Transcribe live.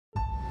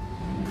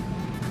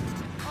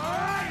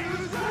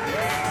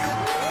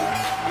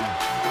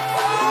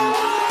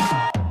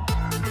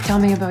Tell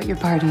me about your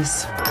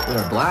parties.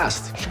 They're a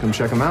blast. You should come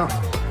check them out.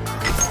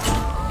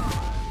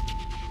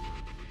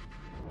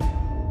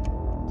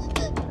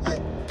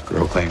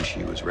 Girl claims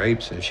she was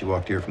raped, says she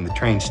walked here from the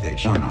train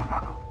station.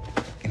 No.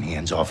 And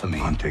hands off of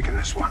me. I'm taking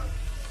this one.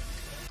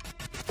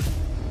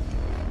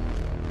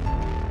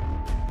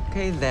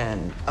 Okay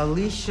then,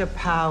 Alicia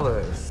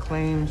Powers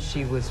claims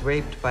she was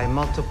raped by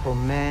multiple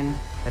men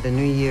at a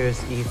New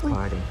Year's Eve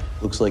party.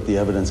 Looks like the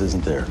evidence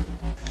isn't there.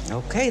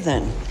 Okay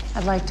then.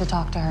 I'd like to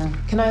talk to her.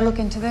 Can I look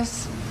into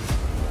this?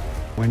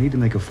 I need to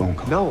make a phone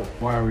call. No.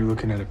 Why are we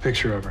looking at a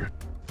picture of her?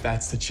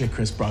 That's the chick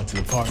Chris brought to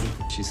the party.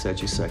 She said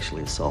you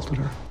sexually assaulted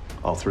her.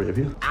 All three of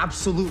you?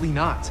 Absolutely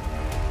not.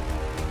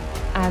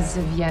 As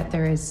of yet,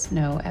 there is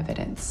no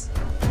evidence.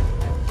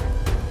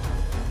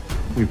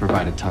 We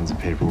provided tons of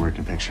paperwork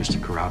and pictures to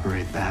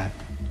corroborate that.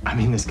 I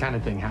mean, this kind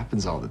of thing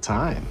happens all the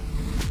time.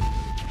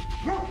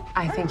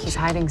 I think he's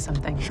hiding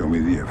something. Show me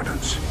the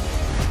evidence.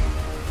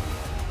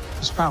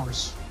 Miss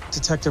Powers,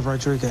 Detective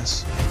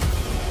Rodriguez.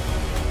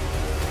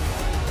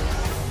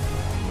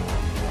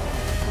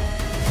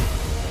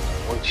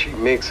 Once she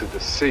makes a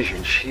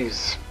decision,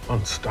 she's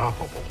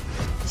unstoppable.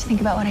 Did you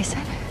think about what I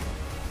said?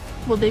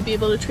 Will they be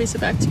able to trace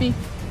it back to me?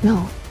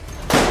 No.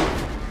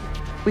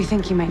 We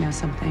think you might know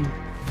something.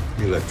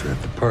 You left her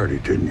at the party,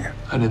 didn't you?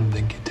 I didn't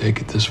think you'd take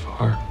it this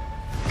far.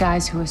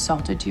 Guys who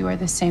assaulted you are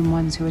the same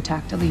ones who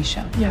attacked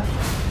Alicia. Yeah.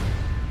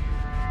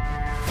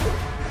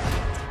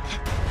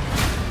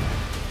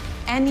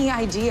 Any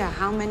idea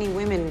how many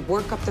women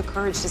work up the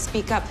courage to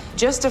speak up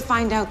just to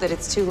find out that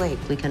it's too late?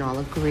 We can all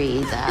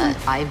agree that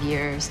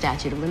 5-year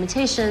statute of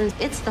limitations,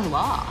 it's the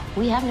law.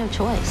 We have no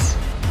choice.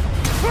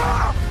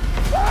 I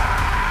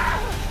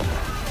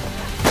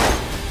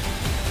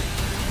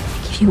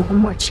give you one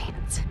more chance.